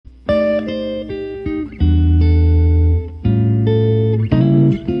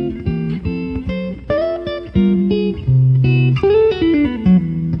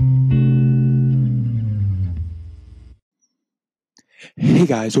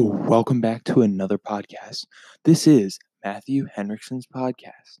guys, welcome back to another podcast. This is Matthew Henrikson's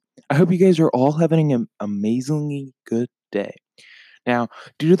podcast. I hope you guys are all having an amazingly good day. Now,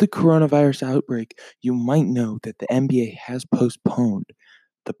 due to the coronavirus outbreak, you might know that the NBA has postponed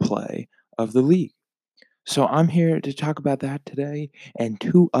the play of the league. So I'm here to talk about that today and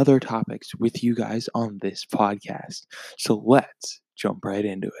two other topics with you guys on this podcast. So let's jump right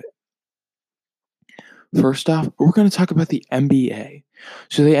into it. First off, we're going to talk about the NBA.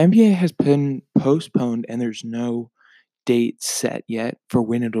 So the NBA has been postponed and there's no date set yet for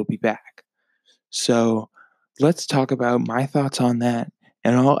when it'll be back. So let's talk about my thoughts on that,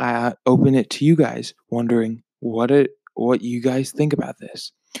 and I'll open it to you guys, wondering what you guys think about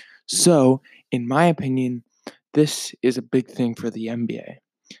this. So, in my opinion, this is a big thing for the NBA.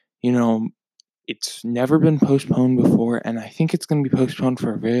 You know, it's never been postponed before, and I think it's going to be postponed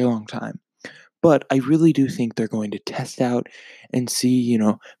for a very long time. But I really do think they're going to test out and see,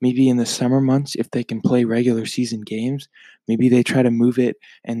 maybe in the summer months, if they can play regular season games, maybe they try to move it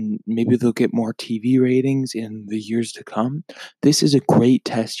and maybe they'll get more TV ratings in the years to come. This is a great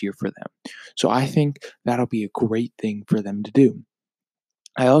test year for them. So I think that'll be a great thing for them to do.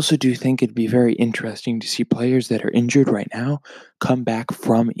 I also do think it'd be very interesting to see players that are injured right now come back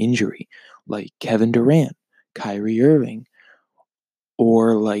from injury, like Kevin Durant, Kyrie Irving,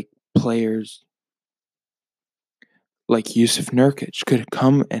 or like players like Yusuf Nurkic could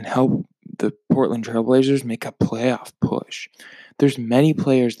come and help the Portland Trailblazers make a playoff push. There's many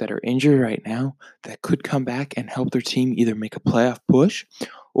players that are injured right now that could come back and help their team either make a playoff push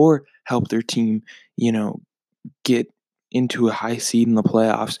or help their team, get into a high seed in the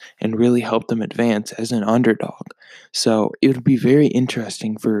playoffs and really help them advance as an underdog. So it would be very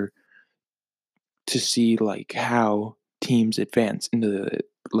interesting to see like how teams advance into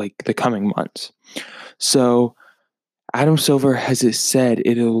the coming months. So Adam Silver has said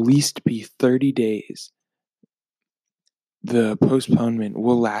it'll at least be 30 days. The postponement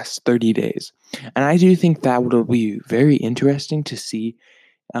will last 30 days. And I do think that will be very interesting to see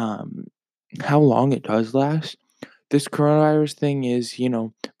how long it does last. This coronavirus thing is,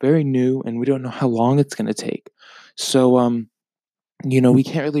 very new, and we don't know how long it's going to take. So, we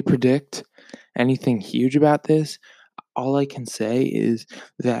can't really predict anything huge about this. All I can say is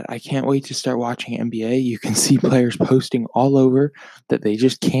that I can't wait to start watching NBA. You can see players posting all over that they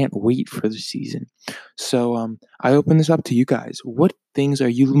just can't wait for the season. So I open this up to you guys. What things are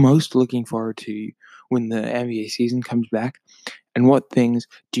you most looking forward to when the NBA season comes back? And what things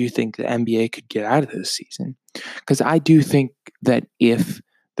do you think the NBA could get out of this season? Because I do think that if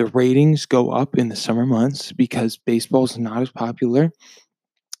the ratings go up in the summer months because baseball is not as popular,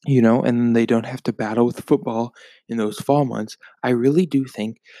 and they don't have to battle with football in those fall months, I really do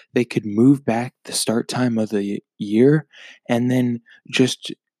think they could move back the start time of the year and then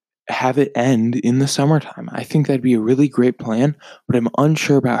just have it end in the summertime. I think that'd be a really great plan, but I'm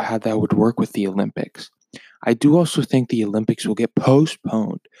unsure about how that would work with the Olympics. I do also think the Olympics will get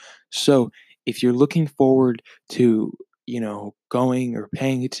postponed. So if you're looking forward to, going or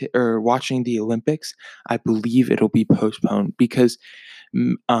paying it or watching the Olympics, I believe it'll be postponed because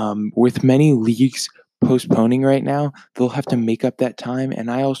with many leagues postponing right now, they'll have to make up that time. And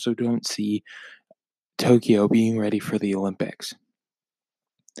I also don't see Tokyo being ready for the Olympics.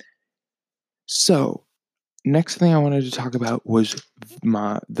 So, next thing I wanted to talk about was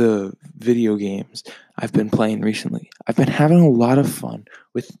the video games I've been playing recently. I've been having a lot of fun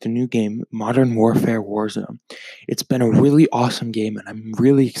with the new game, Modern Warfare Warzone. It's been a really awesome game, and I'm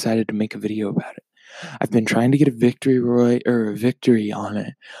really excited to make a video about it. I've been trying to get a victory on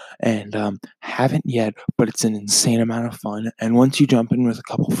it, and haven't yet. But it's an insane amount of fun. And once you jump in with a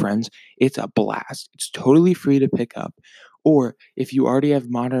couple friends, it's a blast. It's totally free to pick up, or if you already have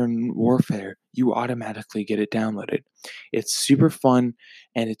Modern Warfare, you automatically get it downloaded. It's super fun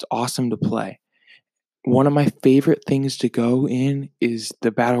and it's awesome to play. One of my favorite things to go in is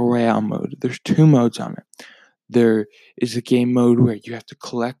the Battle Royale mode. There's two modes on it. There is a game mode where you have to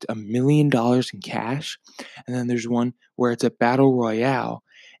collect $1 million in cash, and then there's one where it's a battle royale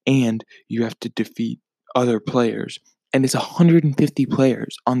and you have to defeat other players. And it's 150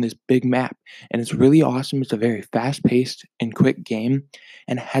 players on this big map, and it's really awesome. It's a very fast-paced and quick game,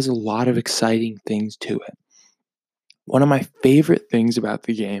 and it has a lot of exciting things to it. One of my favorite things about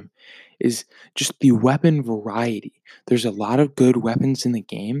the game is just the weapon variety. There's a lot of good weapons in the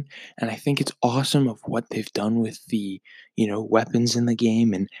game, and I think it's awesome of what they've done with the, weapons in the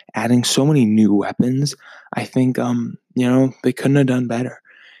game and adding so many new weapons. I think they couldn't have done better.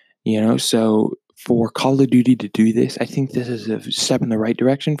 So for Call of Duty to do this, I think this is a step in the right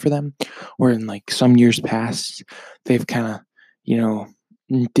direction for them. Where in like some years past, they've kind of,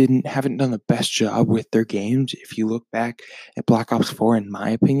 haven't done the best job with their games. If you look back at Black Ops 4, in my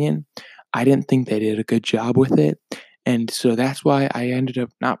opinion, I didn't think they did a good job with it. And so that's why I ended up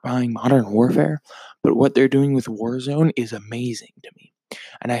not buying Modern Warfare. But what they're doing with Warzone is amazing to me.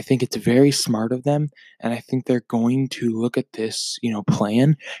 And I think it's very smart of them. And I think they're going to look at this,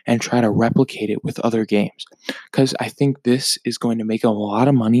 plan and try to replicate it with other games. Because I think this is going to make a lot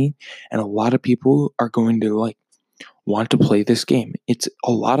of money and a lot of people are going to want to play this game. It's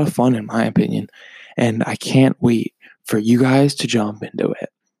a lot of fun in my opinion. And I can't wait for you guys to jump into it.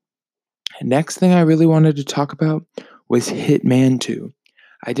 Next thing I really wanted to talk about was Hitman 2.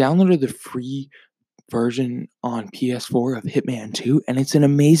 I downloaded the free version on PS4 of Hitman 2, and it's an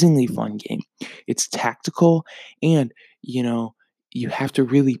amazingly fun game. It's tactical, and you have to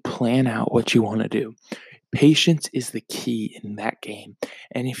really plan out what you want to do. Patience is the key in that game,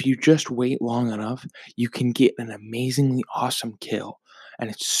 and if you just wait long enough, you can get an amazingly awesome kill. And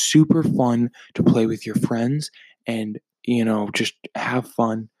it's super fun to play with your friends and, just have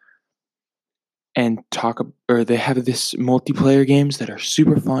fun and or they have this multiplayer games that are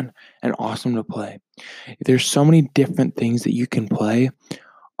super fun and awesome to play. There's so many different things that you can play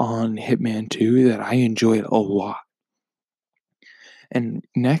on Hitman 2 that I enjoyed a lot. And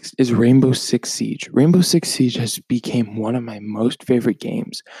next is Rainbow Six Siege. Rainbow Six Siege has become one of my most favorite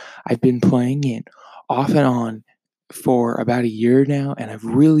games. I've been playing it off and on for about a year now, and I've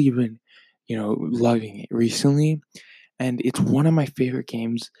really been, loving it recently. And it's one of my favorite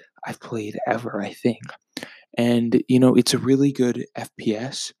games I've played ever, I think. And, it's a really good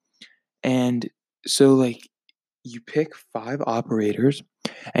FPS. And so, you pick 5 operators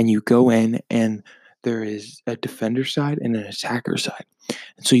and you go in, and there is a defender side and an attacker side.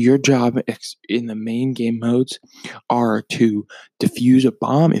 And so, your job in the main game modes are to defuse a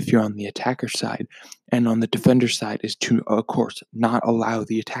bomb if you're on the attacker side. And on the defender side is to, of course, not allow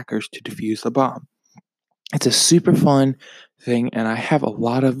the attackers to defuse the bomb. It's a super fun thing, and I have a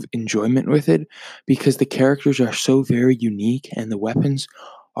lot of enjoyment with it because the characters are so very unique and the weapons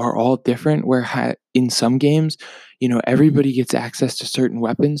are all different. Where in some games, everybody gets access to certain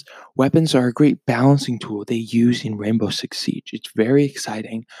weapons. Weapons are a great balancing tool they use in Rainbow Six Siege. It's very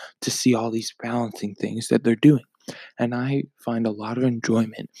exciting to see all these balancing things that they're doing, and I find a lot of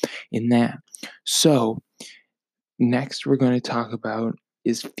enjoyment in that. So, next we're going to talk about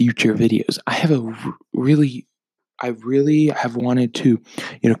is future videos. I really have wanted to,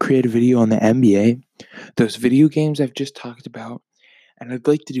 create a video on the NBA, those video games I've just talked about, and I'd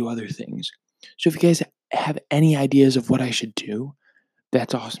like to do other things. So if you guys have any ideas of what I should do,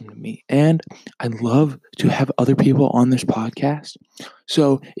 that's awesome to me. And I'd love to have other people on this podcast.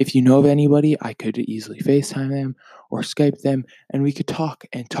 So if you know of anybody, I could easily FaceTime them or Skype them, and we could talk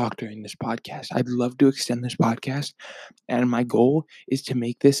during this podcast. I'd love to extend this podcast. And my goal is to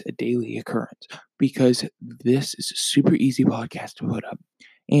make this a daily occurrence because this is a super easy podcast to put up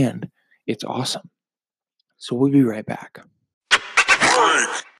and it's awesome. So we'll be right back.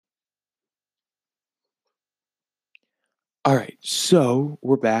 All right, so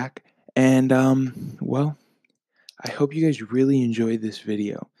we're back, and I hope you guys really enjoyed this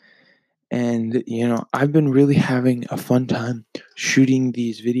video. And I've been really having a fun time shooting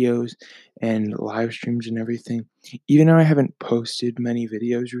these videos and live streams and everything. Even though I haven't posted many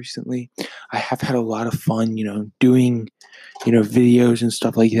videos recently, I have had a lot of fun, doing, videos and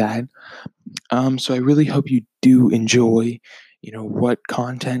stuff like that. So I really hope you do enjoy, what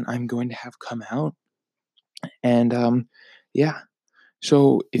content I'm going to have come out. And yeah.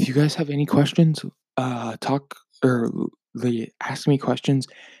 So if you guys have any questions, talk or ask me questions,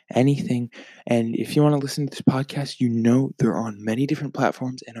 anything. And if you want to listen to this podcast, they're on many different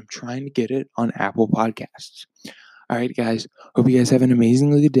platforms, and I'm trying to get it on Apple Podcasts. All right, guys. Hope you guys have an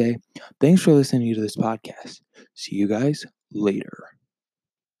amazingly good day. Thanks for listening to this podcast. See you guys later.